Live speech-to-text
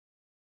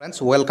Friends,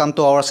 welcome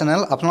to our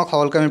channel. আপোনাক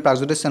সকলোকে আমি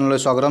প্ৰাগজ্যোতিষ চেনেললৈ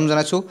স্বাগতম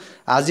জনাইছো।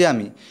 আজি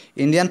আমি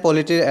ইন্ডিয়ান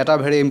পলিটিৰ এটা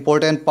ভেৰি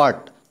ইম্পৰ্টেন্ট পাৰ্ট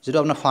যেটো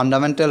আপোনাৰ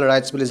ফান্ডামেন্টাল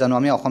ৰাইটস বুলি জানো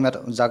আমি অসমীয়াত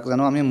যাক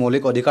জানো আমি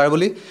মৌলিক অধিকাৰ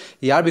বুলি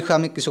ইয়াৰ বিষয়ে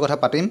আমি কিছু কথা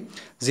পাতিম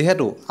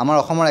যেহেতু আমাৰ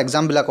অসমৰ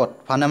এক্সাম বিলাকত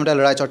ফান্ডামেন্টাল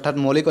ৰাইটস অৰ্থাৎ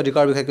মৌলিক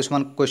অধিকাৰ বিষয়ে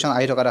কিছুমান কোৱেশ্চন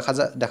আহি থকা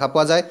দেখা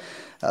পোৱা যায়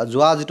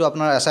যোৱা যেটো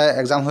আপোনাৰ এছআই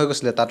এক্সাম হৈ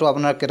গৈছিল তাতো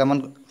আপোনাৰ কেটামান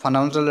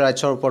ফান্ডামেন্টাল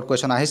ৰাইটছৰ ওপৰত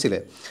কোৱেশ্চন আহিছিল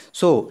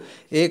সো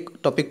এই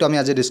টপিকটো আমি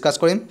আজি ডিসকাস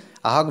কৰিম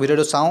আহক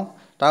ভিডিওটো চাওঁ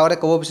তাৰ আগতে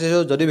ক'ব বিচাৰিছো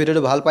যদি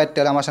ভিডিওটো ভাল পায়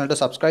তেলে আমাৰ চেনেলটো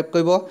সাবস্ক্ৰাইব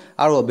কৰিব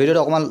আৰু ভিডিওটো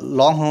অকমান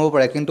লং হ'ব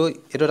পাৰে কিন্তু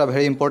এটো এটা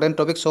ভেৰি ইম্পৰ্টেন্ট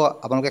টপিক সো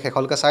আপোনালোকে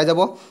শেষলৈকে চাই যাব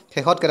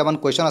শেষত কেটামান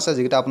কোৱেশ্চন আছে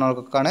যেটা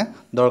আপোনালোকৰ কাৰণে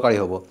দৰকাৰী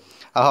হ'ব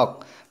আহক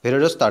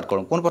ভিডিওটো স্টাৰ্ট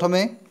কৰোঁ কোন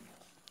প্ৰথমে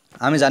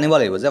আমি জানিব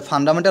লাগিব যে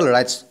ফান্ডামেন্টাল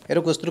ৰাইটস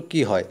এটো বস্তুটো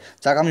কি হয়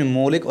যাক আমি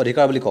মৌলিক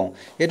অধিকাৰ বুলি কওঁ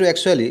এটো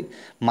একচুয়ালি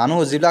মানুহ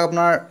যিবিলাক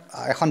আপোনাৰ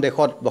এখন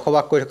দেশত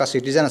বসবাস কৰি থকা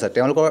সিটিজেন আছে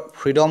তেওঁলোকৰ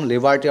ফ্ৰীডম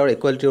লিবাৰ্টি আৰু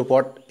ইকুৱেলিটিৰ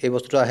ওপৰত এই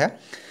বস্তুটো আহে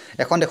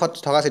এখন দেশত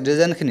থকা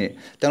সিটিজেনখিনি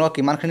তেওঁলোকৰ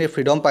কিমানখিনি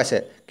ফ্ৰীডম পাইছে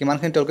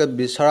কিমানখিনি তেওঁলোকে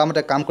বিচৰা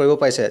মতে কাম কৰিব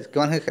পাইছে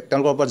কিমানখিনি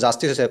তেওঁলোকৰ ওপৰত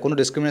জাস্টিস হৈছে কোনো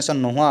ডিসক্ৰিমিনেশন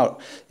নোহোৱা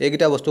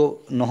এইগিটা বস্তু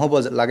নহব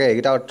লাগে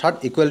এইগিটা অৰ্থাৎ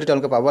ইকুৱেলিটি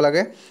তেওঁলোকে পাব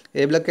লাগে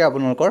এইবিলাকে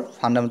আপোনালোকৰ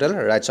ফান্ডামেন্টাল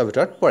ৰাইটছৰ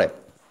ভিতৰত পৰে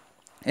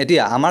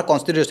এতিয়া আমাৰ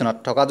কনস্টিটিউশনত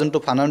থকা যোনটো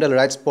ফান্ডামেন্টাল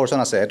ৰাইটস পোৰশন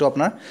আছে এটো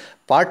আপোনাৰ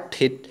পাৰ্ট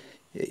 3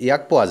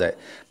 ইয়াক পোৱা যায়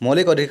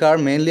মৌলিক অধিকাৰ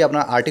মেইনলি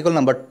আপোনাৰ আৰ্টিকল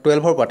নম্বৰ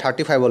 12 ৰ পৰা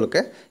 35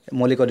 লৈকে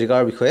মৌলিক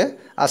অধিকাৰৰ বিষয়ে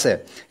আছে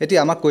এতিয়া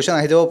আমাৰ কোৱেশ্চন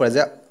আহি যাব পাৰে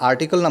যে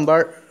আৰ্টিকল নম্বৰ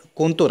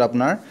কোনটো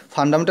আপোনাৰ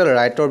ফান্ডামেন্টাল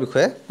ৰাইটৰ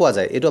বিষয়ে পোৱা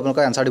যায় এটো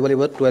আপোনালোকে আনসাৰ দিব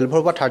লাগিব 12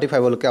 ৰ পৰা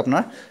 35 লৈকে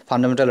আপোনাৰ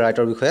ফান্ডামেন্টাল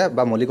ৰাইটৰ বিষয়ে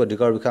বা মৌলিক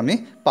অধিকাৰৰ বিষয়ে আমি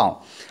পাওঁ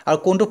আৰু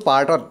কোনটো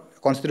পাৰ্টত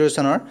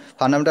কনস্টিটিউশনৰ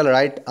ফান্ডামেন্টাল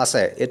ৰাইট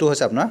আছে এটো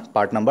হৈছে আপোনাৰ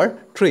পাৰ্ট নম্বৰ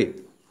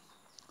 3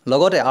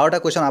 লগতে আৰু এটা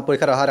কোৱেশ্চন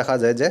পৰীক্ষাত অহা দেখা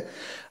যায় যে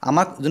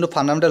আমাক যোনটো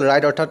ফান্ডামেন্টাল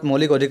ৰাইট অৰ্থাৎ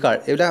মৌলিক অধিকাৰ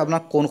এইবিলাক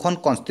আপোনাৰ কোনখন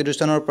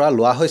কনস্টিটিউশনৰ পৰা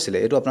লোৱা হৈছিল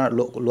এটো আপোনাৰ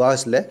লোৱা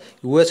হৈছিল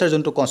ইউএছ এৰ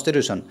যোনটো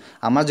কনস্টিটিউশন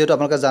আমাৰ যেটো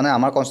আপোনালোকে জানে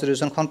আমাৰ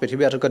কনস্টিটিউশনখন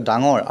পৃথিৱীৰ আটাইতকৈ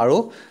ডাঙৰ আৰু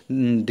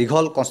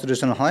দীঘল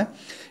কনস্টিটিউশন হয়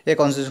এই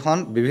কনস্টিটিউশন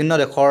বিভিন্ন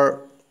দেশৰ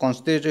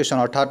কনস্টিটিউশন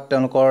অৰ্থাৎ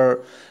তেওঁলোকৰ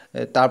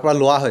তাৰ পৰা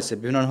লোৱা হৈছে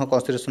বিভিন্ন ধৰণৰ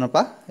কনস্টিটিউশনৰ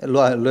পৰা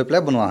লৈ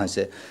প্লাই বনোৱা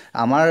হৈছে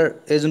আমাৰ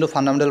এই যোনটো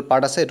ফান্ডামেন্টাল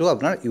পাৰ্ট আছে এটো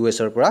আপোনাৰ ইউএছ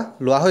এৰ পৰা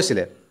লোৱা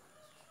হৈছিল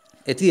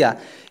এতিয়া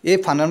এই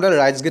ফান্ডামেন্টাল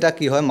ৰাইটস গিটা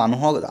কি হয়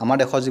মানুহক আমাৰ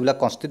দেশৰ যিবিলাক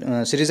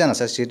সিটিজেন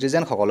আছে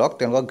সিটিজেন সকলক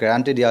তেওঁলোকক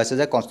গ্যাৰান্টি দিয়া হৈছে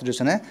যে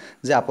কনস্টিটিউশনে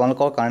যে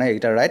আপোনালোকৰ কাৰণে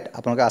এইটা ৰাইট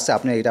আপোনালোকে আছে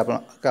আপুনি এইটা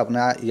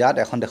আপোনাৰ ইয়াত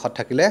এখন দেশত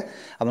থাকিলে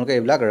আপোনালোকে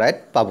এইবিলাক ৰাইট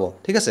পাব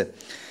ঠিক আছে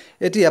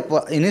এতিয়া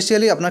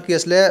ইনিশিয়ালি আপোনাৰ কি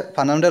আছিল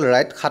ফান্ডামেন্টাল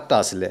ৰাইট 7টা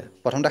আছিল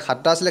প্ৰথমতে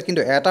 7টা আছিল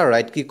কিন্তু এটা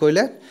ৰাইট কি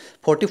কৰিলে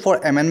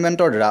 44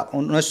 এমেন্ডমেন্টৰ দ্বাৰা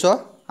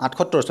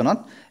 1978 চনত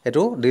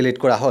এটো ডিলিট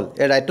কৰা হল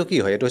এই ৰাইটটো কি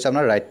হয় এটো হৈছে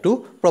আপোনাৰ ৰাইট টু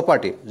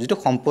প্ৰপাৰ্টি যেটো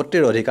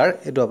সম্পত্তিৰ অধিকাৰ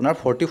এটো আপোনাৰ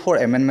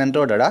 44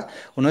 এমেন্ডমেন্টৰ দ্বাৰা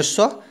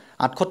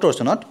 1978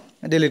 চনত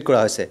ডিলিট কৰা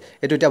হৈছে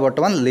এটো এতিয়া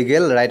বৰ্তমান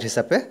লিগ্যাল ৰাইট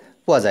হিচাপে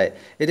পোৱা যায়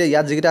এতিয়া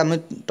ইয়াত যিটা আমি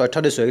তথ্য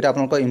দিছো এটা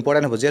আপোনালোকৰ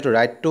ইম্পৰ্টেন্ট হ'ব যেটো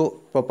ৰাইট টু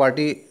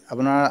প্ৰপাৰ্টি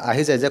আপোনাৰ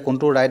আহি যায় যে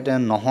কোনটো ৰাইট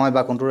নহয়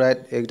বা কোনটো ৰাইট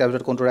এইটা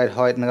ভিতৰত কোনটো ৰাইট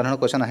হয় এনেকুৱা ধৰণৰ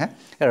কোৱেশ্চন আহে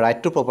ৰাইট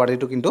টু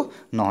প্ৰপাৰ্টিটো কিন্তু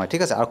নহয়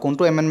ঠিক আছে আৰু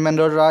কোনটো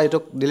এমেন্ডমেন্টৰ দ্বাৰা এটো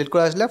ডিলিট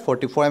কৰা হৈছিল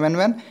 44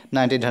 এমেন্ডমেন্ট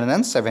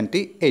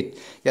 1978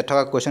 ইয়াত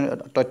থকা কোৱেশ্চন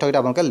তথ্যকেইটা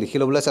আপোনালোকে লিখি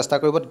লবলৈ চেষ্টা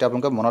কৰিব তেতিয়া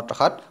আপোনালোকে মনত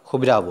ৰাখাত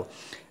সুবিধা হ'ব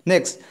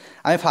নেক্সট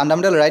আমি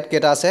ফান্ডামেন্টাল ৰাইট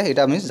কেটা আছে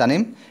এটা আমি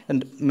জানিম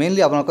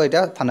মেইনলি আপোনালোকৰ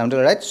এটা ফান্ডামেন্টাল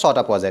ৰাইট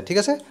 6টা পোৱা যায় ঠিক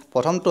আছে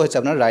প্ৰথমটো হৈছে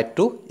আপোনাৰ right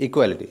to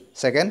equality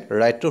second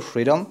right to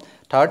freedom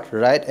third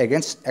right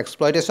against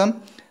exploitation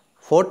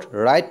fourth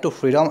right to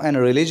freedom and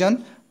religion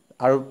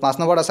R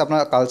 5 number আছে আপোনাৰ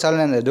কালচাৰাল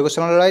এন্ড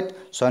এডুকেশনাল ৰাইট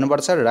 6 নম্বৰ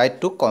আছে ৰাইট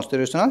টু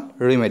কনস্টিটিউশনাল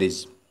ৰিমেডিজ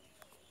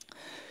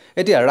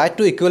এতিয়া ৰাইট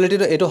টু ইকুৱেলিটি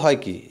এটো হয়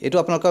কি এটো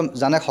আপোনালোকে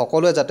জানে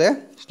সকলোৱে যাতে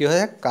কি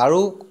হয়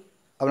কাৰো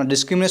আপোনাৰ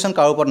ডিসক্ৰিমিনেশন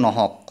কাৰো ওপৰত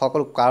নহক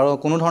সকলো কাৰো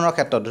কোনো ধৰণৰ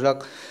ক্ষেত্ৰত ধৰক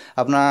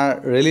আপোনাৰ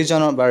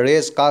ৰিলিজন বা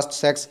ৰেস caste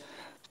sex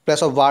place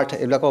of birth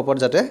এইবিলাকৰ ওপৰত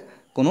যাতে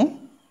কোনো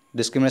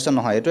ডিসক্ৰিমিনেশন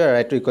নহয় এটো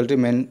ৰাইট টু ইকুৱেলিটি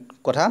মেইন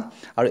কথা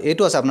আৰু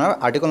এটো আছে আপোনাৰ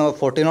আৰ্টিকল নম্বৰ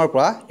 14 ৰ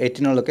পৰা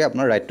 18 লৈকে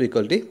আপোনাৰ ৰাইট টু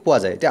ইকুৱেলিটি পোৱা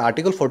যায় এতিয়া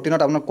আৰ্টিকল 14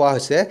 ত আপোনাৰ কোৱা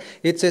হৈছে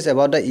it Sage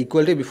about da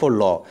equality before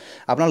ল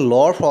আপোনাৰ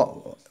লৰ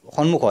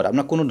সন্মুখত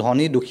আপোনাৰ কোনো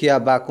ধনী দুখীয়া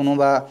বা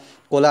কোনোবা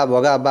কোলা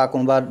বগা বা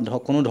কোনোবা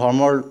কোনো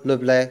ধৰ্মৰ লৈ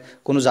প্লাই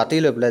কোনো জাতি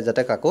লৈ প্লাই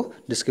যাতে কাকো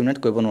ডিসক্ৰিমিনেট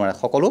কৰিব নোৱাৰে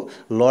সকলো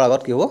লৰ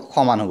আগত কি হ'ব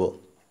সমান হ'ব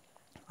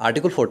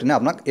আৰ্টিকল 14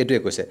 আপোনাক এটোৱে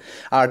কৈছে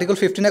আৰ্টিকল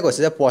 15 কৈছে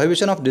যে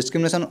প্ৰহিবিশন of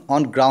ডিসক্ৰিমিনেশন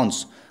on grounds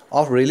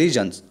of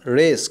religions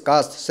race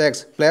caste sex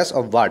place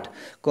of birth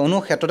কোনো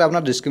ক্ষেত্ৰতে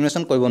আপোনাৰ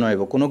ডিসক্ৰিমিনেশন কৰিব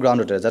নোৱাৰিব কোনো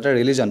গ্ৰাউণ্ডতে যাতে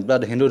ৰিলিজন বা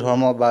হিন্দু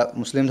ধৰ্ম বা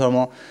মুছলিম ধৰ্ম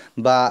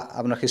বা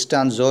আপোনাৰ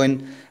খ্ৰীষ্টান জৈন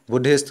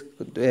বুদ্ধিষ্ট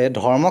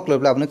ধৰ্মক লৈ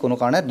পেলাই আপুনি কোনো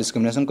কাৰণে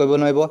ডিসক্ৰিমিনেশন কৰিব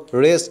নোৱাৰিব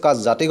ৰেস কাষ্ট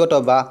জাতিগত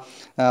বা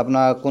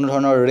আপোনাৰ কোনো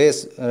ধৰণৰ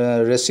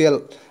ৰেচিয়েল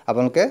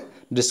আপোনালোকে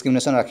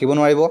ডিসক্ৰিমিনেশন ৰাখিব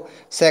নোৱাৰিব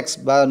সেক্স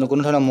বা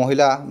কোনো ধৰণৰ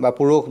মহিলা বা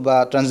পুৰুষ বা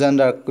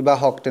ট্ৰান্সজেন্ডাৰ কিবা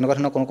হক তেনেকুৱা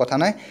ধৰণৰ কোনো কথা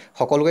নাই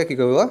সকলোকে কি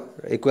কৰিব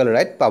ইকুৱেল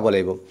ৰাইট পাব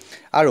লাগিব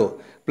আৰু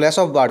প্লেস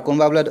অফ বাৰ্থ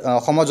কোনবা বলে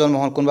অসমৰ জন্ম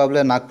হল কোনবা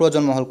বলে নাগপুৰত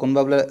জন্ম হল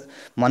কোনবা বলে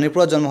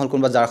মণিপুৰত জন্ম হল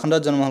কোনবা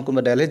ঝাৰখণ্ডত জন্ম হল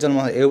কোনবা দিল্লীত জন্ম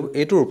হল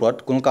এইটোৰ ওপৰত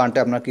কোনো কাৰণতে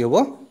আপোনাৰ কি হ'ব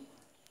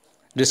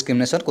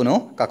ডিসক্ৰিমিনেশ্যন কোনো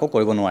কাকো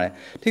কৰিব নোৱাৰে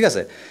ঠিক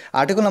আছে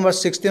আৰ্টিকল নম্বৰ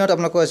 16 ত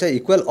আপোনাক কৈছে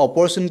equal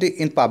opportunity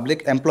in public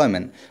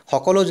employment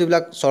সকলো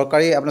যিবিলাক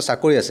চৰকাৰী আপোনাৰ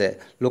চাকৰি আছে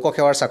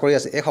লোকসেৱাৰ চাকৰি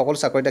আছে এই সকলো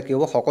চাকৰিটা কি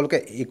হ'ব সকলোকে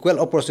ইকুৱেল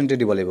অপৰচুনিটি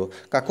দিব লাগিব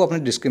কাকো আপুনি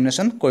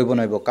ডিসক্ৰিমিনেশ্যন কৰিব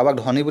নোৱাৰিব কাবাক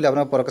ধনী বুলি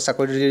আপোনাক পৰকে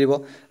চাকৰি দি দিব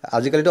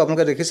আজিকালিতো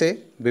আপোনালোকে দেখিছে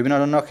বিভিন্ন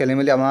ধৰণৰ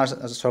খেলিমেলি আমাৰ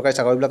চৰকাৰী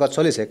চাকৰিবিলাকত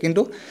চলিছে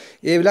কিন্তু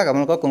এইবিলাক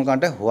আপোনালোকৰ কোন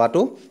কাৰণতে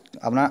হোৱাটো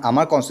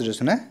আমাৰ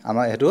কনস্টিটিউচনে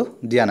আমাৰ হেতু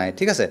দিয়া নাই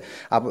ঠিক আছে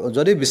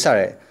যদি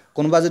বিচাৰে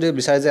কোনবা যদি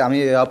বিচাৰে যে আমি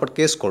ইয়াৰ ওপৰত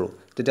কেছ কৰো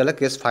তেতিয়ালে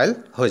কেছ ফাইল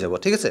হৈ যাব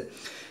ঠিক আছে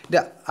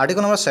এতিয়া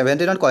আৰ্টিকল নম্বৰ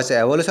 17 ত কৈছে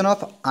evolution of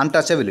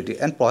untouchability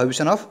and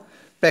প্ৰহিবিশন of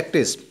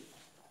practice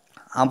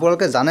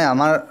আপোনালোকে জানে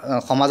আমাৰ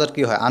সমাজত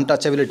কি হয়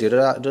আনটাচেবিলিটি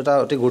এটা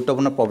অতি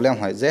গুৰুত্বপূৰ্ণ প্ৰবলেম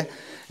হয় যে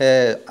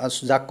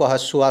যাক কোৱা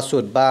হয়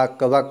সুৱাসুদ বা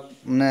কবাক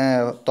মানে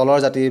তলৰ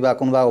জাতি বা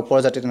কোনবা ওপৰ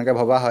জাতি তেনেকৈ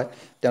ভবা হয়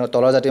তেনে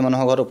তলৰ জাতি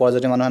মানুহৰ ঘৰত ওপৰ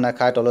জাতি মানুহে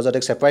নাখায় তলৰ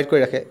জাতিক সেপাৰেট কৰি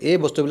ৰাখে এই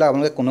বস্তুবিলাক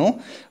আপোনালোকে কোনো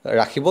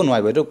ৰাখিব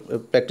নোৱাৰিব এইটো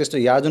প্ৰেক্টিছটো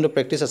ইয়াৰ যোনটো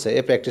প্ৰেক্টিছ আছে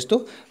এই প্ৰেক্টিছটো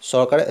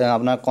চৰকাৰে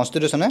আপোনাৰ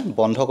কনস্টিটিউচনে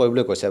বন্ধ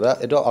কৰিবলৈ কৈছে বা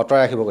এইটো অটৰাই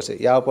ৰাখিব কৈছে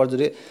ইয়াৰ ওপৰত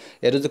যদি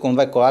এইটো যদি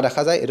কোনোবাই কৰা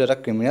দেখা যায় এইটো এটা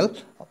ক্ৰিমিনেল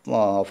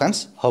অফেন্স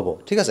হ'ব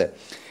ঠিক আছে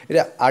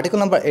এতিয়া আৰ্টিকল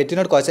নম্বৰ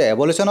 18 ত কৈছে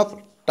evolution of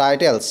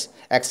টাইটেলছ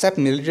except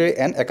military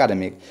and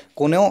academic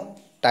কোনেও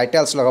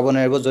টাইটেলছ লগাব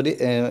নোৱাৰিব যদি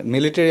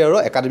মিলিটাৰী আৰু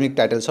একাডেমিক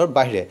টাইটেলছৰ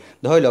বাহিৰে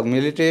ধৰি লওক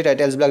মিলিটাৰী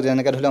টাইটেলছবিলাক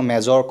যেনেকৈ ধৰি লওক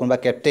মেজৰ কোনোবা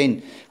কেপ্টেইন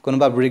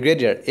কোনোবা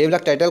ব্ৰিগেডিয়াৰ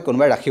এইবিলাক টাইটেল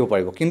কোনোবাই ৰাখিব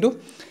পাৰিব কিন্তু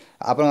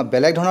আপোনাৰ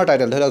বেলেগ ধৰণৰ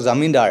টাইটেল ধৰি লওক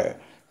জমিদাৰ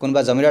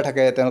কোনোবা জমিদাৰ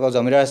থাকে তেওঁলোকক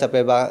জমিদাৰ হিচাপে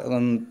বা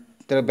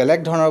বেলেগ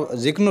ধৰণৰ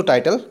যিকোনো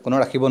টাইটেল কোনো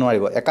ৰাখিব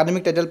নোৱাৰিব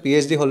একাডেমিক টাইটেল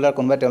PhD হোল্ডাৰ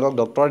কোনোবাই তেওঁলোকক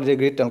ডক্টৰ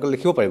ডিগ্ৰী তেওঁলোকে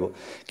লিখিব পাৰিব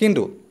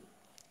কিন্তু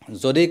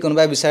যদি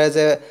কোনোবাই বিচাৰে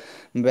যে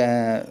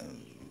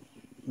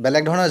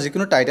বেলেগ ধৰণৰ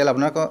যিকোনো টাইটেল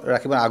আপোনাক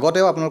ৰাখিব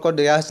আগতেও আপোনাক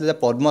দিয়া হৈছিল যে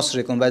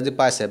পদ্মশ্ৰী কোনোবাই যদি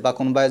পাইছে বা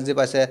কোনোবাই যদি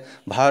পাইছে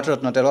ভাৰত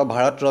ৰত্ন তেওঁলোক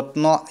ভাৰত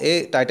ৰত্ন এই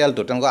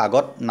টাইটেলটো তেওঁলোক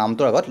আগত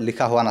নামটোৰ আগত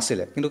লিখা হোৱা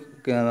নাছিলে কিন্তু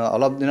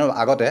অলপ দিনৰ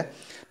আগতে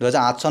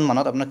 2008 চন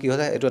মানত আপোনাৰ কি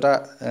হৈছে এইটো এটা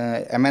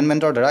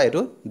এমেন্ডমেন্টৰ দ্বাৰা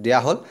এইটো দিয়া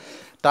হ'ল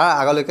তাৰ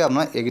আগলৈকে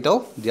আপোনাৰ এগিটাও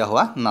দিয়া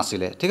হোৱা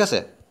নাছিলে ঠিক আছে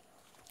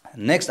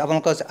নেক্সট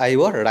আপোনালোকৰ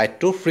আহিব ৰাইট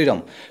টু ফ্ৰীডম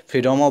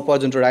ফ্ৰীডমৰ ওপৰত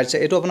যোনটো ৰাইট আছে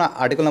এইটো আপোনাৰ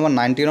আৰ্টিকল নম্বৰ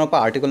 19 ৰ পৰা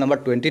আৰ্টিকল নম্বৰ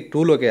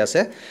 22 লৈকে আছে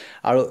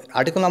আৰু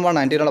আৰ্টিকল নম্বৰ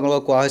 19 ত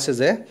আপোনালোকক কোৱা হৈছে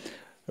যে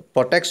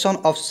প্ৰটেকশ্যন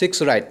অফ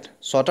 6 ৰাইট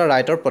ছটা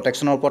ৰাইটৰ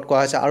প্ৰটেকশ্যনৰ ওপৰত কোৱা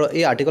হৈছে আৰু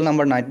এই আৰ্টিকল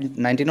নম্বৰ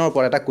 19 ৰ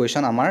ওপৰত এটা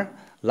কোৱেশ্চন আমাৰ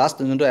লাষ্ট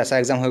যোনটো এসআই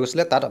এক্সাম হৈ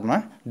গৈছিলে তাত আপোনাৰ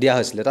দিয়া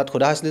হৈছিল তাত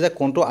খোদা হৈছিল যে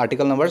কোনটো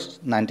আৰ্টিকল নম্বৰ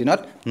 19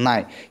 ত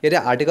নাই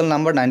এতিয়া আৰ্টিকল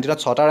নম্বৰ 19 ত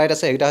ছটা ৰাইট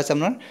আছে এটা হৈছে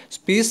আপোনাৰ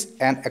speech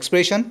and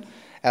expression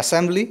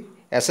assembly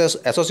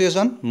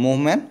association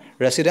movement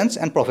residence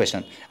and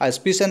profession আৰু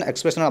স্পীচ এণ্ড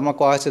এক্সপ্ৰেছন আমাৰ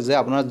কোৱা হৈছে যে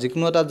আপোনাৰ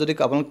যিকোনো এটা যদি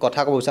আপোনাক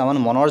কথা ক'ব বিচাৰে আমাৰ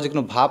মনৰ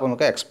যিকোনো ভাৱ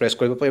আপোনালোকে এক্সপ্ৰেছ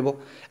কৰিব পাৰিব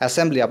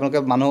এছেম্বলি আপোনালোকে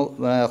মানুহ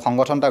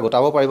সংগঠন এটা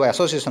গোটাব পাৰিব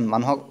এছ'চিয়েশ্যন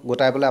মানুহক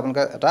গোটাই পেলাই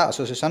আপোনালোকে এটা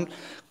এছ'চিয়েশ্যন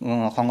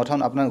সংগঠন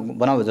আপোনাক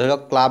বনাব ধৰি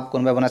লওক ক্লাব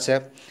কোনোবাই বনাইছে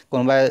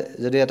কোনোবাই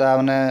যদি এটা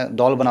মানে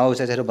দল বনাব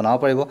বিচাৰিছে সেইটো বনাব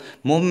পাৰিব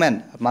মুভমেণ্ট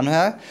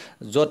মানুহে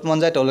য'ত মন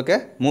যায় তেওঁলোকে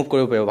মুভ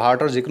কৰিব পাৰিব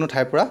ভাৰতৰ যিকোনো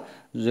ঠাইৰ পৰা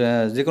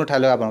যিকোনো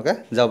ঠাইলৈ আপোনালোকে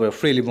যাব পাৰিব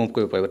ফ্ৰীলি মুভ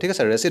কৰিব পাৰিব ঠিক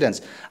আছে ৰেচিডেন্স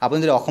আপুনি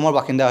যদি অসমৰ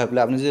বাসিন্দা হৈ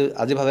পেলাই আপুনি যদি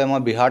আজি ভাবে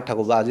মই বিহাৰত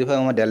থাকোঁ বা আজি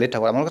ভাবে মই দিল্লীত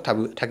থাকোঁ আপোনালোকে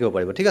থাকিব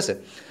পাৰিব ঠিক আছে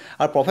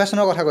আৰু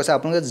প্ৰফেশ্যনৰ কথা কৈছে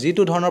আপোনালোকে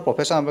যিটো ধৰণৰ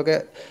প্ৰফেশ্যন আপোনালোকে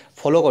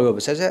ফ'ল' কৰিব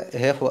বিচাৰিছে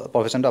সেই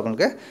প্ৰফেশ্যনটো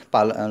আপোনালোকে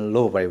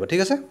ল'ব পাৰিব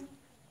ঠিক আছে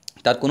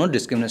তাত কোনো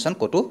ডিসক্ৰিমিনেশ্যন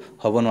কতো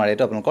হ'ব নোৱাৰে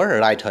এটা আপোনালোকৰ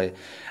ৰাইট হয়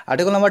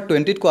আৰ্টিকল নম্বৰ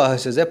 20 ত কোৱা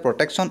হৈছে যে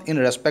protection in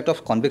ৰেসপেক্ট of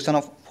conviction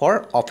of four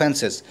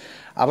offences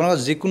আপোনালোকৰ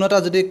যিকোনো এটা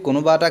যদি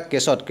কোনোবা এটা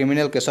কেছত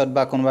ক্ৰিমিনেল কেছত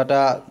বা কোনোবা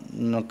এটা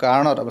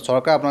কাৰণত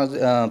চৰকাৰ আপোনাৰ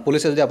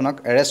পুলিচে যদি আপোনাক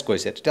এৰেষ্ট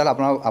কৰিছে তেতিয়াহ'লে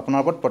আপোনাৰ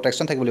ওপৰত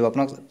প্ৰটেকশ্যন থাকিব লাগিব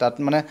আপোনাক তাত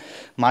মানে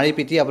মাৰি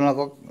পিটি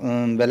আপোনালোকক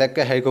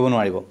বেলেগকৈ হেৰি কৰিব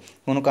নোৱাৰিব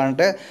কোনো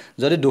কাৰণতে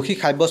যদি দোষী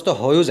সাব্যস্ত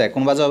হৈও যায়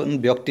কোনোবা এজন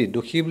ব্যক্তি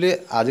দোষী বুলি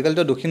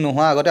আজিকালিতো দোষী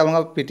নোহোৱা আগতে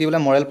আপোনাক পিটি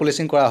পেলাই মৰেল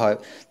পুলিচিং কৰা হয়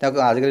তেওঁক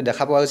আজিকালি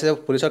দেখা পোৱা গৈছে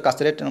পুলিচৰ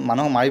কাষ্টডিত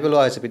মানুহক মাৰি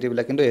পেলোৱা হৈছে পিটি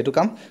পেলাই কিন্তু এইটো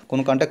কাম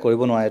কোনো কাৰণতে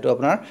কৰিব নোৱাৰে এইটো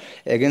আপোনাৰ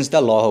এগেইনষ্ট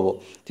দ্য ল হ'ব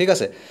ঠিক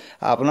আছে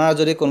আপোনাৰ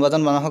যদি কোনোবা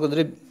এজন মানুহক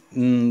যদি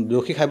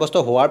দোষী সাব্যস্ত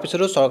হোৱাৰ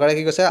পিছতো চৰকাৰে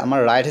কি কৈছে আমাৰ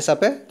ৰাইট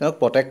হিচাপে তেওঁক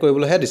প্ৰটেক্ট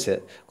কৰিবলৈহে দিছে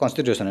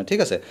কনষ্টিটিউচনে ঠিক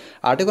আছে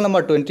আৰ্টিকল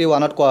নম্বৰ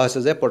 21 ত কোৱা হৈছে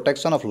যে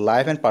protection of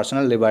life and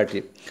personal liberty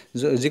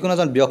যিকোনো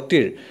এজন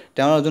ব্যক্তিৰ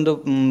তেওঁৰ যোনটো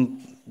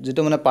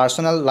যেটো মানে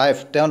পাৰ্সোনাল লাইফ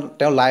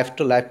তেওঁৰ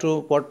লাইফটোৰ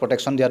ওপৰত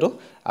প্ৰটেকশ্যন দিয়াটো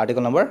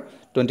আৰ্টিকল নম্বৰ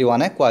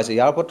 21 এ কোৱা হৈছে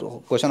ইয়াৰ ওপৰত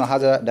কোৱেশ্চন অহা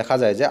দেখা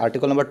যায় যে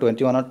আৰ্টিকল নম্বৰ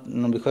 21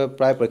 ৰ বিষয়ে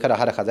প্ৰায় পৰীক্ষাত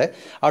অহা দেখা যায়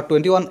আৰু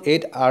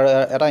 21(8) আৰু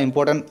এটা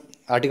ইম্পৰ্টেন্ট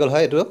আৰ্টিকল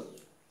হয় এটো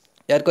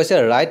ইয়াত কৈছে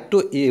ৰাইট টু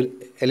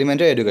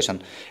এলিমেণ্টাৰী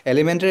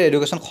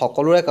এডুকেশ্যন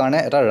সকলোৰে কাৰণে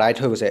এটা ৰাইট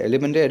হৈ গৈছে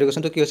এলিমেণ্টাৰী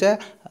এডুকেশ্যনটো কি হৈছে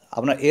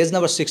আপোনাৰ এজ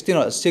নম্বৰ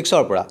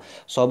 6 ৰ পৰা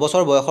 6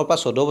 বছৰ বয়সৰ পৰা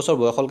 14 বছৰ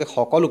বয়সলৈকে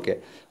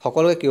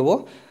সকলোকে কি হ'ব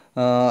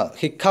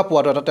শিক্ষা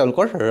পোৱাটো এটা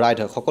তেওঁলোকৰ ৰাইট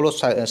হয় সকলো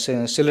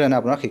চিলড্ৰেনে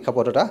আপোনাৰ শিক্ষা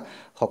পোৱাটো এটা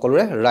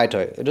সকলোৰে ৰাইট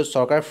হয় এইটো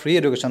চৰকাৰ ফ্ৰী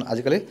এডুকেশ্যন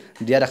আজিকালি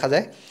দিয়া দেখা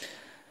যায়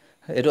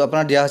এইটো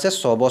আপোনাৰ দিয়া হৈছে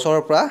 6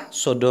 বছৰৰ পৰা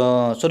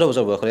 14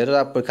 বছৰ বয়স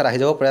এটা পৰীক্ষাত আহি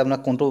যাব পাৰে আপোনাৰ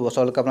কোনটো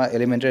বছৰলৈকে আপোনাৰ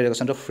এলিমেণ্টাৰী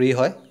এডুকেশ্যনটো ফ্ৰী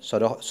হয়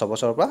 6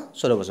 বছৰৰ পৰা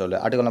 14 বছৰলৈ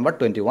আৰ্টিকল নম্বৰ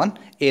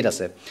 21(8)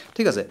 আছে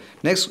ঠিক আছে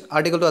নেক্সট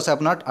আৰ্টিকলটো আছে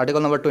আপোনাৰ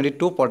article number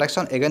 22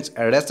 protection against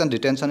arrest and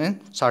detention in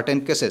certain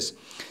কেसेस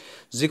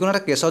যিকোনো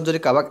এটা কেছত যদি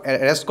কাবাক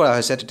এৰেষ্ট কৰা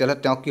হৈছে তেতিয়াহ'লে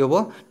তেওঁ কি হ'ব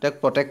তেওঁক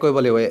প্ৰটেক্ট কৰিব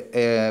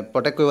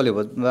লাগিব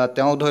বা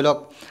তেওঁ ধৰি লওক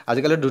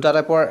আজিকালি দুটা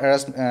টাইপৰ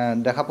এৰেষ্ট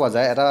দেখা পোৱা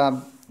যায় এটা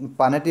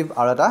পানেটিভ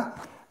আৰু এটা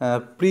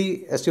প্ৰি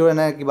এচিয়ৰ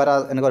এনে কিবা এটা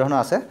এনেকুৱা ধৰণৰ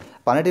আছে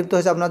পানেটিভটো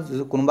হৈছে আপোনাৰ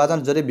কোনোবা এজন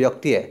যদি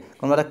ব্যক্তিয়ে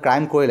কোনোবা এটা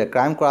ক্ৰাইম কৰিলে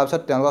ক্ৰাইম কৰাৰ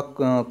পিছত তেওঁলোকক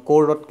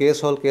কোৰ্টত কেছ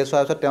হোৱাৰ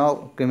পিছত তেওঁ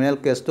ক্ৰিমিনেল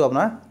কেছটো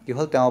আপোনাৰ কি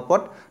হ'ল তেওঁৰ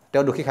ওপৰত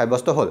তেওঁ দোষী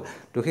সাব্যস্ত হ'ল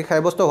দোষী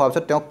সাব্যস্ত হোৱাৰ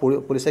পিছত তেওঁক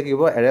পুলিচে কি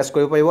কৰিব এৰেষ্ট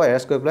কৰিব পাৰিব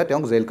এৰেষ্ট কৰি পেলাই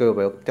তেওঁক জেইল কৰিব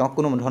পাৰিব তেওঁক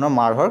কোনো ধৰণৰ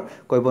মাৰধৰ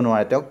কৰিব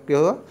নোৱাৰে তেওঁক কি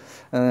হ'ব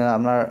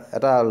আপোনাৰ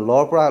এটা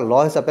ল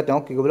হিচাপে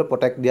তেওঁক কি কৰিবলৈ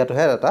প্ৰটেক্ট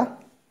দিয়াটোহে এটা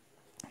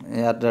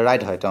ইয়াত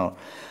ৰাইট হয় তেওঁৰ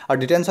আৰু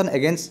ডিটেনশ্যন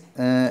এগেইনষ্ট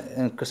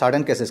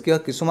চাৰ্টেন কেছেছ কি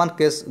হয় কিছুমান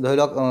কেছ ধৰি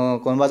লওক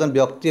কোনোবা এজন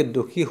ব্যক্তিয়ে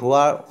দোষী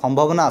হোৱাৰ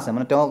সম্ভাৱনা আছে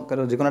মানে তেওঁ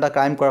যিকোনো এটা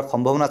ক্ৰাইম কৰাৰ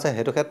সম্ভাৱনা আছে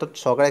সেইটো ক্ষেত্ৰত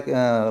চৰকাৰে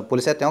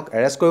পুলিচে তেওঁক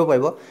এৰেষ্ট কৰিব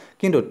পাৰিব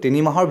কিন্তু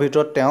 3 মাহৰ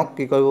ভিতৰত তেওঁক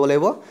কি কৰিব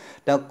লাগিব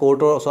তেওঁক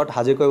কোৰ্টৰ ওচৰত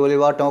হাজিৰ কৰিব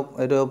লাগিব আৰু তেওঁক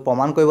এইটো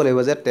প্ৰমাণ কৰিব লাগিব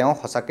যে তেওঁ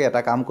সঁচাকৈ এটা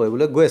কাম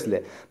কৰিবলৈ গৈ আছিলে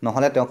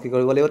নহ'লে তেওঁক কি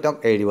কৰিব লাগিব তেওঁক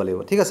এৰি দিব লাগিব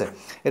ঠিক আছে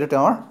এইটো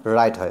তেওঁৰ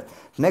ৰাইট হয়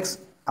নেক্সট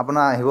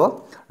আপোনাৰ আহিব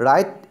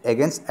ৰাইট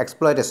এগেইনষ্ট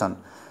এক্সপ্লইটেশ্যন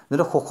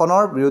যোনটো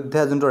শোষণৰ বিৰুদ্ধে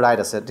যোনটো ৰাইট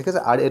আছে ঠিক আছে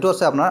আৰু এইটো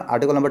আছে আপোনাৰ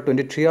আৰ্টিকল নম্বৰ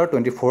 23 আৰু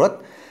 24ত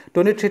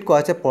 23ত কোৱা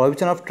হৈছে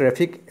prohibition of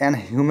traffic and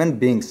human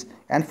beings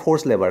and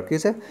force labour কি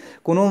হৈছে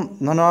কোনো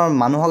ধৰণৰ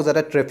মানুহক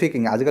যাতে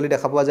ট্ৰেফিকিং আজিকালি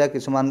দেখা পোৱা যায়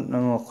কিছুমান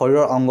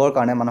শৰীৰৰ অংগৰ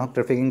কাৰণে মানুহক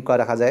ট্ৰেফিকিং কৰা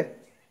দেখা যায়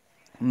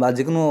বা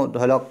যিকোনো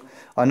ধৰি লওক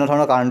অন্য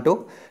ধৰণৰ কাৰণটো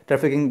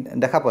ট্ৰেফিকিং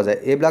দেখা পোৱা যায়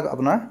এইবিলাক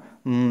আপোনাৰ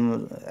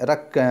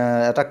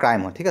এটা ক্ৰাইম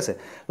হয় ঠিক আছে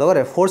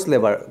লগতে ফ'ৰ্চ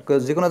লেবাৰ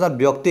যিকোনো এজন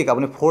ব্যক্তিক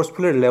আপুনি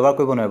ফ'ৰ্চফুলি লেবাৰ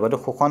কৰিব নোৱাৰিব এইটো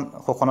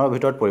শোষণৰ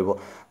ভিতৰত পৰিব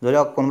যদি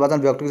কোনোবা এজন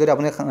ব্যক্তিক যদি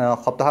আপুনি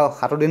সপ্তাহত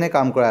 7 দিনেই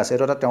কাম কৰাই আছে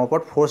এইটো এটা তেওঁৰ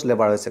ওপৰত ফ'ৰ্চ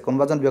লেবাৰ হৈছে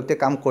কোনোবা এজন ব্যক্তিয়ে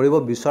কাম কৰিব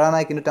বিচৰা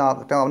নাই কিন্তু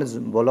তেওঁ আপুনি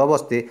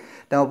বলবস্তি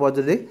তেওঁৰ ওপৰত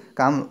যদি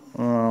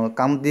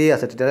কাম দি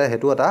আছে তেতিয়াহ'লে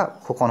সেইটো এটা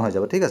শোষণ হৈ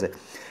যাব ঠিক আছে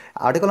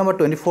আৰ্টিকল নম্বৰ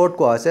 24ত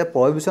কোৱা হৈছে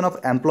প্ৰহিবিশ্যন অফ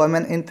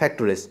এমপ্লয়মেণ্ট ইন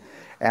ফেক্টৰীজ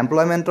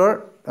এমপ্লয়মেণ্টৰ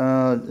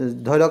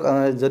ধৰি লওক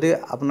যদি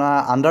আপোনাৰ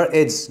আণ্ডাৰ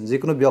এজ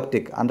যিকোনো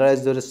ব্যক্তিক আণ্ডাৰ এজ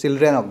যদি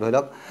চিলড্ৰেনক ধৰি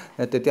লওক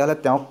তেতিয়াহ'লে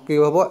তেওঁক কি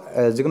হ'ব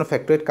যিকোনো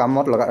ফেক্টৰীত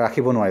কামত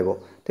ৰাখিব নোৱাৰিব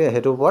ঠিক আছে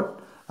সেইটোৰ ওপৰত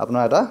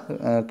আপোনাৰ এটা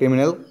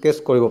ক্ৰিমিনেল কেছ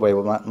কৰিব পাৰিব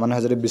মানুহে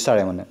যদি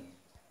বিচাৰে মানে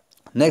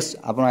নেক্সট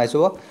আপোনাৰ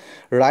আহিব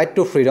ৰাইট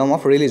টু ফ্ৰীডম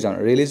অফ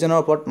ৰিলিজনৰ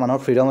ওপৰত মানুহৰ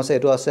ফ্ৰীডম আছে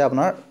এইটো আছে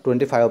আপোনাৰ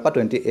 25 পৰা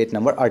 28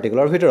 নম্বৰ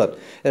আৰ্টিকলৰ ভিতৰত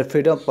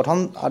ফ্ৰীডম প্ৰথম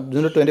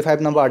যোনটো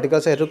 25 নম্বৰ আৰ্টিকল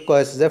আছে সেইটোত কোৱা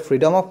হৈছে যে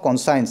freedom of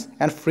কনচায়েন্স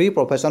and free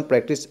profession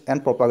practice and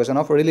প্ৰপাগেশ্যন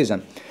of religion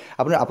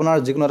আপোনাৰ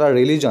যিকোনো এটা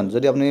ৰিলিজন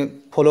যদি আপুনি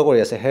ফ'ল' কৰি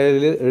আছে সেই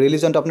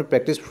ৰিলিজনটো আপুনি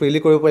প্ৰেক্টিছ ফ্ৰীলি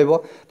কৰিব পাৰিব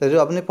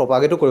সেইটো আপুনি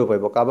প্ৰপাগেটো কৰিব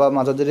পাৰিব কাৰোবাৰ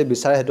মাজত যদি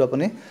বিচাৰে সেইটো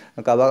আপুনি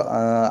কাৰোবাৰ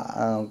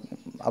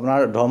আপোনাৰ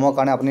ধৰ্মৰ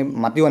কাৰণে আপুনি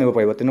মাতিও আনিব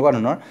পাৰিব তেনেকুৱা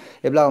ধৰণৰ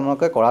এইবিলাক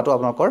আপোনালোকে কৰাটো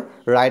আপোনালোকৰ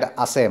ৰাইট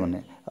আছে মানে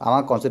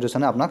আমাৰ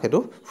কনষ্টিটিউশ্যনে আপোনাক সেইটো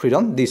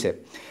ফ্ৰীডম দিছে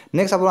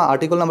নেক্সট আপোনাৰ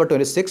article number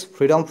 26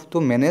 freedom two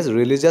manage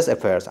religious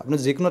affairs আপুনি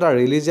যিকোনো এটা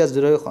ৰিলিজিয়াছ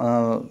যদি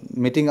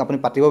মিটিং আপুনি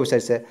পাতিব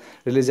বিচাৰিছে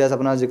ৰিলিজিয়াছ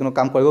আপোনাৰ যিকোনো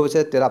কাম কৰিব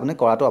বিচাৰে তেতিয়া আপুনি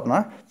কৰাটো আপোনাৰ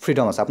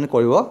ফ্ৰীডম আছে আপুনি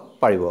কৰিব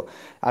পাৰিব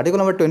আৰ্টিকল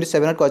নম্বৰ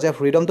 27ত কোৱা যায়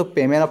freedom two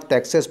payment of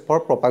taxes for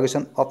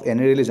প্ৰপাগেশ্যন of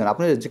any religion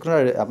আপুনি যিকোনো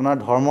আপোনাৰ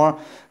ধৰ্মৰ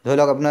ধৰি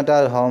লওক আপোনাৰ এটা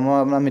ধৰ্মৰ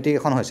আপোনাৰ মিটিং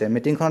এখন হৈছে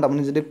মিটিংখনত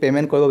আপুনি যদি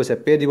পে'মেণ্ট কৰিব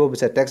বিচাৰে দিব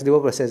বিচাৰে টেক্স দিব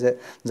বিচাৰিছে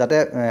যাতে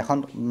এখন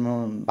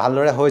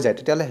ভালদৰে হৈ যায়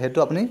তেতিয়াহ'লে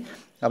সেইটো আপুনি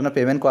আপোনাৰ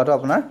পে'মেণ্ট কৰাটো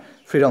আপোনাৰ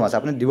ফ্ৰীডম আছে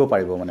আপুনি দিব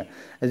পাৰিব মানে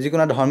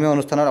যিকোনো ধৰ্মীয়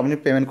অনুষ্ঠানত আপুনি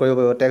পে'মেণ্ট কৰিব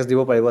পাৰিব টেক্স দিব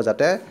পাৰিব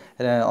যাতে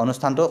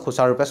অনুষ্ঠানটো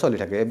সুচাৰুৰূপে চলি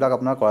থাকে এইবিলাক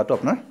আপোনাৰ কৰাটো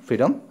আপোনাৰ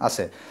ফ্ৰীডম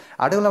আছে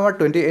আৰ্টিকল নম্বৰ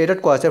 28ত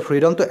কোৱা হৈছে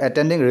freedom two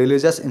এটেণ্ডিং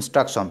religious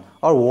instruction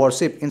or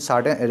worship in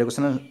certain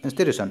educational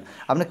institution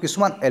আপুনি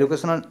কিছুমান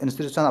এডুকেশ্যনেল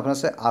ইনষ্টিটিউশ্যন আপোনাৰ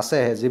আছে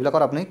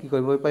যিবিলাকত আপুনি কি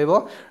কৰিব পাৰিব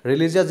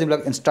ৰিলিজিয়াছ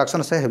যিবিলাক ইনষ্ট্ৰাকশ্যন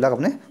আছে সেইবিলাক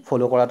আপুনি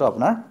ফ'ল' কৰাটো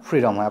আপোনাৰ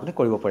ফ্ৰীডম হয় আপুনি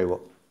কৰিব পাৰিব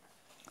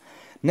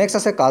নেক্সট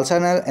আছে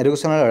কালচাৰেল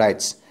এডুকেশ্যনেল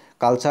ৰাইটছ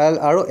কালচাৰেল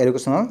আৰু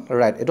এডুকেশ্যনেল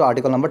ৰাইট এইটো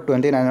আৰ্টিকল নম্বৰ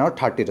 29 আৰু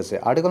 30ত আছে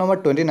আৰ্টিকল নম্বৰ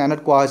 29ত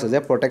কোৱা হৈছে যে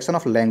protection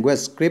of language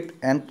script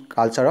and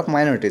culture of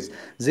মাইনৰিটিজ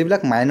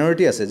যিবিলাক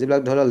মাইনৰিটি আছে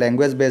যিবিলাক ধৰি লওক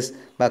লেংগুৱেজ বেছ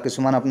বা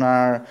কিছুমান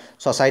আপোনাৰ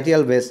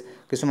ছ'চাইটিয়েল বেছ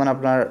কিছুমান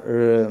আপোনাৰ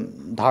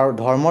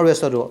ধৰ্মৰ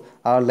বেছতো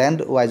আৰু লেণ্ড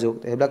ৱাইজো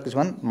সেইবিলাক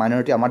কিছুমান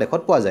মাইনৰিটি আমাৰ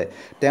দেশত পোৱা যায়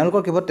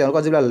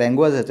তেওঁলোকৰ যিবিলাক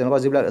লেংগুৱেজ আছে তেওঁলোকৰ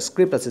যিবিলাক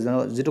স্ক্ৰিপ্ট আছে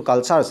যিটো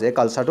কালচাৰ আছে এই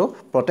কালচাৰটো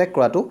প্ৰটেক্ট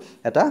কৰাটো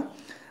এটা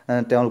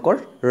তেওঁলোকৰ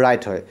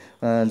ৰাইট হয়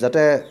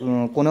যাতে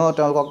কোনেও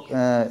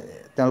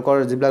তেওঁলোকৰ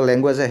যিবিলাক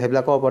লেংগুৱেজ আছে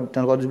সেইবিলাকৰ ওপৰত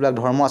তেওঁলোকৰ যিবিলাক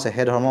ধৰ্ম আছে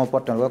সেই ধৰ্মৰ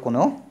ওপৰত তেওঁলোকে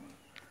কোনেও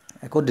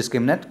একো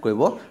ডিছক্ৰিমিনেট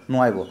কৰিব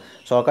নোৱাৰিব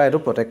চৰকাৰে এইটো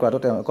প্ৰটেক্ট কৰাটো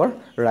তেওঁলোকৰ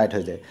ৰাইট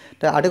হৈ যায়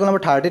তো আৰ্টিকল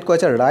নম্বৰ 30ত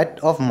কৈছে write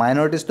off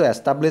মাইনৰিটিজ to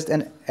establish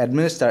and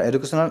এডমিনিষ্টাৰ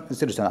educational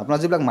institution আপোনাৰ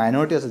যিবিলাক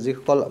মাইনৰিটি আছে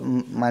যিসকল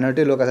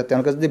মাইনৰিটিৰ লোক আছে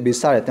তেওঁলোকে যদি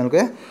বিচাৰে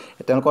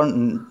তেওঁলোকৰ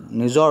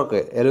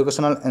নিজৰকৈ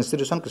এডুকেশ্যনেল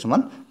ইনষ্টিটিউশ্যন কিছুমান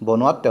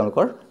বনোৱাত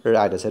তেওঁলোকৰ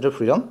ৰাইট আছে এইটো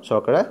ফ্ৰীডম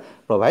চৰকাৰে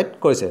প্ৰভাইড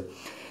কৰিছে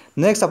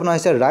নেক্সট আপোনাৰ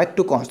হৈছে right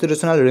to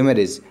constitutional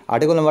remedies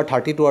article number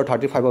 32 আৰু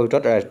 35ৰ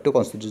ভিতৰত ৰাইট টু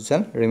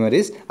কনষ্টিটিউশ্যনেল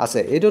ৰিমেডিজ আছে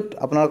এইটোত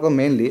আপোনালোকৰ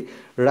mainly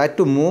right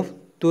to move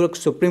to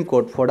supreme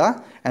court for the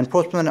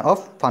enforcement of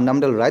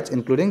fundamental rights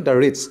including the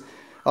ৰিটছ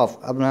of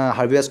আপোনাৰ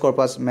হাৰ্বিয়াছ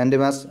কৰ্পাছ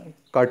মেণ্ডেমাছ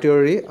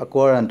কাৰ্টিয়ৰী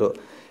কোৱাৰেণ্টো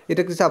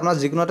এতিয়া কি আপোনাৰ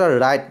যিকোনো এটা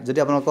ৰাইট যদি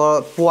আপোনালোকৰ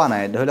পোৱা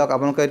নাই ধৰি লওক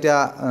আপোনালোকে এতিয়া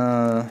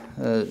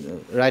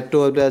ৰাইটটো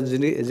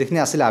যিখিনি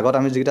আছিলে আগত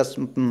আমি যিকেইটা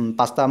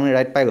 5টা আমি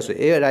ৰাইট পাই গৈছোঁ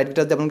এই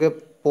ৰাইটকেইটা যদি আপোনালোকে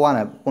পোৱা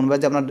নাই কোনোবাই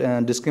যে আপোনাৰ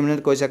ডিসক্ৰিমিনেট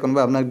কৰিছে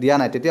কোনোবাই আপোনাক দিয়া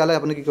নাই তেতিয়াহ'লে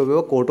আপুনি কি কৰিব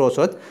কোৰ্টৰ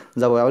ওচৰত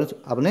যাব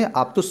আপুনি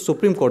আপ টু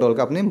সুপ্ৰিম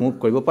কোৰ্টলৈকে আপুনি মুভ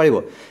কৰিব পাৰিব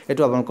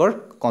এইটো আপোনালোকৰ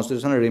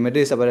কনষ্টিটিউচনেল ৰিমেডি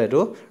হিচাপে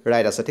এইটো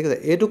ৰাইট আছে ঠিক আছে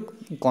এইটো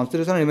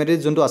কনষ্টিটিউচনেল ৰিমেডি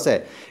যোনটো আছে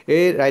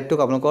এই ৰাইটটোক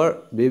আপোনালোকৰ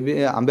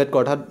আম্বেদকাৰ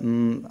অৰ্থাৎ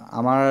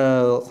আমাৰ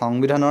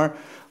সংবিধানৰ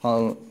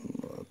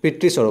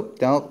পিতৃস্বৰূপ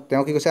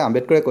তেওঁ কি কৈছে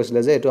আম্বেদকাৰে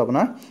কৈছিলে যে এইটো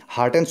আপোনাৰ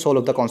heart and soul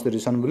of the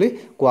constitution বুলি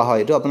কোৱা হয়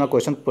এইটো আপোনাৰ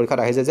কোৱেশ্চন পৰীক্ষাত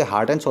আহিছে যে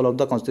heart and soul of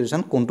the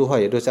constitution কোনটো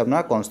হয় এইটো হৈছে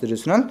আপোনাৰ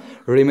কনষ্টিটিউচনেল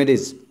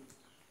ৰিমেডিজ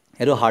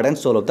এইটো heart and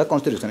soul of the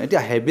constitution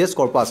এতিয়া হেভিয়াছ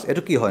কৰ্পাছ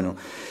এইটো কি হয়নো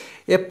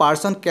a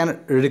person can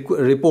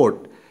report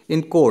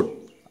in court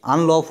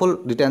unlawful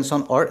detention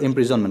or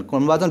imprisonment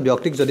কোনোবা এজন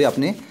ব্যক্তিক যদি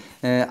আপুনি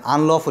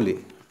আনলফুলি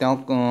তেওঁক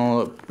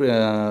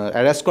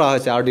এৰেষ্ট কৰা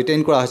হৈছে আৰু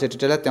ডিটেইন কৰা হৈছে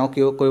তেতিয়াহ'লে তেওঁ কি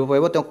কৰিব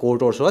পাৰিব তেওঁ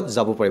কোৰ্টৰ ওচৰত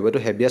যাব পাৰিব এইটো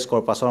হেভিয়াছ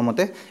কৰ্পাছৰ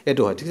মতে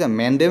এইটো হয় ঠিক আছে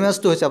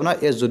মেণ্ডেমেছটো হৈছে আপোনাৰ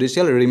এই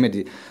জুডিচিয়েল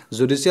ৰিমেডি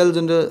জুডিচিয়েল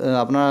যোনটো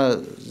আপোনাৰ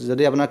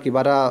যদি আপোনাৰ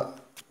কিবা এটা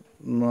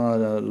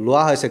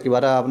লোৱা হৈছে কিবা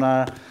এটা আপোনাৰ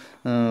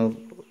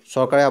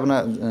চৰকাৰে আপোনাৰ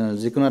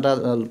যিকোনো এটা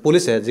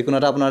পুলিচে যিকোনো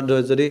এটা আপোনাৰ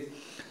যদি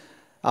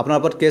আপোনাৰ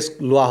ওপৰত কেছ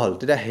লোৱা হ'ল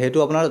তেতিয়া সেইটো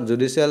আপোনাৰ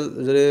জুডিচিয়েল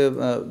যদি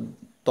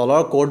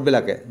তলৰ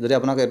কোৰ্টবিলাকে যদি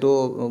আপোনাক এইটো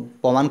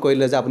প্ৰমাণ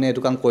কৰিলে যে আপুনি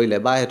এইটো কাম কৰিলে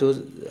বা সেইটো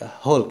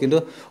হ'ল কিন্তু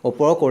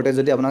ওপৰৰ কোৰ্টে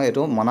যদি আপোনাক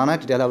এইটো মনা নাই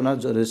তেতিয়াহ'লে আপোনাৰ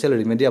জুডিচিয়েল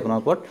ৰিমেডি আপোনাৰ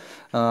ওপৰত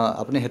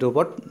আপুনি সেইটোৰ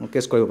ওপৰত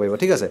কেছ কৰিব পাৰিব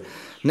ঠিক আছে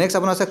নেক্সট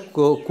আপোনাৰ আছে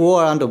কো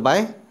ৱাৰাণ্টটো বাই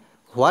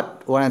হোৱাট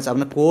ৱাৰেণ্টছ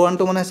আপোনাৰ কো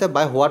ৱাৰাণ্টটো মানে হৈছে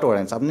বাই হোৱাট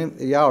ৱাৰেণ্টছ আপুনি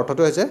ইয়াৰ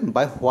অৰ্থটো হৈছে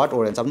বাই হোৱাট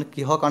ৱাৰেণ্টছ আপুনি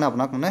কিহৰ কাৰণে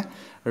আপোনাক মানে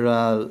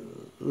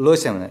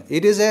লৈছে মানে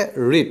it is a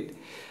writ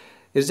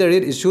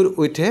issued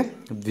with a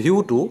view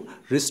to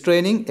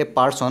restraining a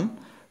person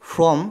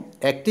from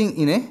acting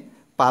in a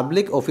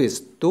public office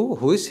to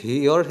which he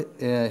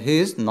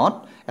is not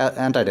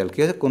entitled কি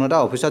আছে কোনো এটা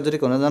অফিচত যদি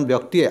কোনো এজন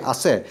ব্যক্তিয়ে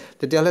আছে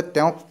তেতিয়াহ'লে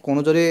তেওঁ কোনো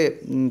যদি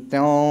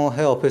তেওঁ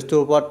সেই অফিচটোৰ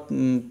ওপৰত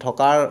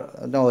থকাৰ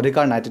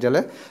অধিকাৰ নাই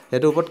তেতিয়াহ'লে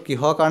সেইটোৰ ওপৰত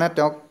কিহৰ কাৰণে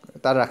তেওঁক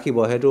তাত ৰাখিব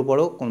সেইটোৰ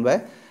ওপৰতো কোনোবাই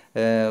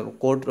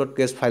কোৰ্টত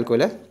কেছ ফাইল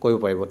কৰিলে কৰিব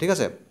পাৰিব ঠিক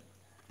আছে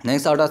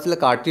নেক্সট আৰু আছিলে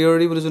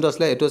কাৰ্টিয়ৰী বুলি যোনটো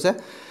আছিলে এইটো আছে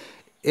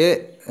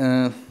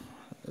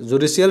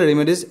জুডিচিয়েল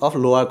ৰিমেডিজ অফ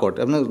লোৱাৰ কোৰ্ট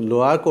আপোনাৰ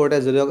লোৱাৰ কোৰ্টে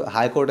যদি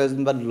হাই কোৰ্টে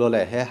যেনিবা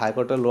ল'লে সেই হাই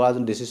কোৰ্টে লোৱা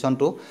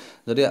ডিচিশ্যনটো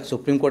যদি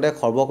সুপ্ৰিম কোৰ্টে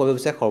খৰ্ব কৰিব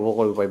বিচাৰে খৰ্ব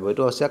কৰিব পাৰিব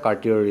এইটো হৈছে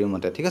কাৰ্টিয়ৰী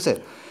মতে ঠিক আছে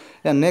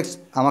নেক্সট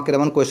আমাৰ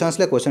কেইটামান কুৱেশ্যন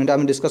আছিলে কুৱেশ্যনটা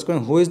আমি ডিছকাছ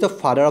কৰিম who is the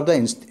father of the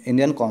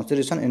Indian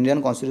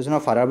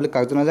কনষ্টিটিউশ্যনৰ father বুলি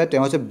কাক জনা যায়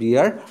তেওঁ হৈছে বি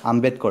আৰ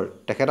আম্বেদকাৰ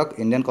তেখেতক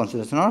ইণ্ডিয়ান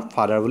কনষ্টিটিউশ্যনৰ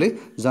ফাদাৰ বুলি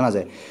জনা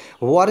যায়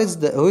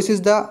which is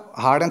the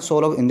heart and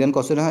soul of Indian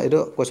constitution এইটো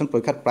কুৱেশ্যন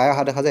পৰীক্ষাত প্ৰায়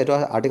অহা দেখা যায় এইটো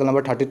আৰ্টিকল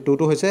নম্বৰ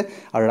 32টো হৈছে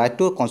আৰু ৰাইট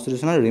টু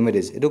কনষ্টিটিউশ্যনেল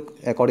ৰিমেডিজ এইটো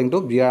একৰ্ডিং টু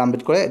বি আৰ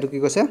আম্বেদকাৰে এইটো কি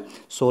কৈছে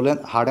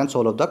heart and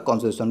soul of the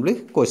constitution বুলি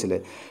কৈছিলে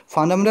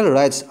fundamental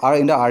rights are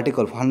in the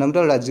article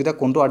fundamental rights যেটা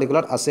কোনটো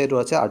আৰ্টিকলত আছে এইটো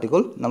আছে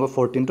আৰ্টিকল নম্বৰ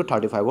 14 to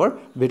 35ৰ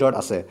ভিতৰত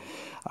আছে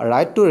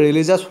right to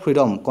religious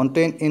freedom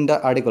contain in the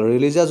article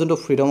religious যোনটো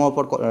ফ্ৰীডমৰ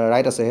ওপৰত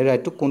ৰাইট আছে সেই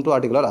ৰাইটটো কোনটো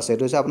আৰ্টিকলত আছে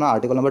এইটো হৈছে আপোনাৰ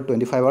আৰ্টিকল নম্বৰ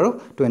 25 আৰু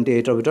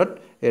 28ৰ ভিতৰত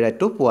এই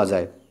ৰাইটটো পোৱা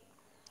যায়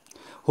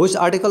হুইচ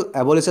আৰ্টিকল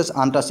এবলিচেছ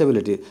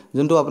আনটাচেবিলিটি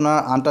যোনটো আপোনাৰ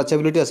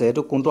আনটাচেবিলিটি আছে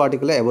এইটো কোনটো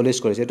আৰ্টিকলে এবলিছ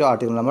কৰিছে এইটো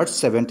আৰ্টিকল নম্বৰ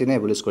 17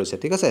 এবলিছ কৰিছে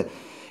ঠিক আছে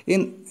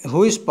ইন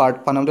হুইচ পাৰ্ট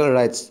ফাণ্ডামেণ্টেল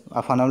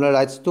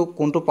ৰাইটছটো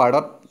কোনটো পাৰ্ট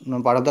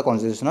অফ দ্য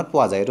কনষ্টিটিউশ্যনত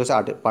পোৱা যায় এইটো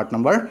হৈছে পাৰ্ট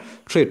নম্বৰ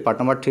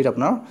 3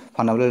 আপোনাৰ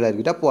ফাণ্ডামেণ্টেল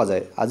ৰাইটকেইটা পোৱা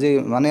যায় আজি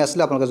মানে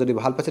আছিলে আপোনালোকে যদি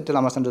ভাল পাইছে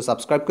তেতিয়াহ'লে আমাৰ চেনেলটো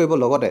ছাবস্ক্ৰাইব কৰিব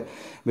লগতে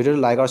ভিডিঅ'টো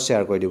লাইক আৰু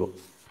শ্বেয়াৰ কৰি দিব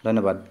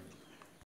ধন্যবাদ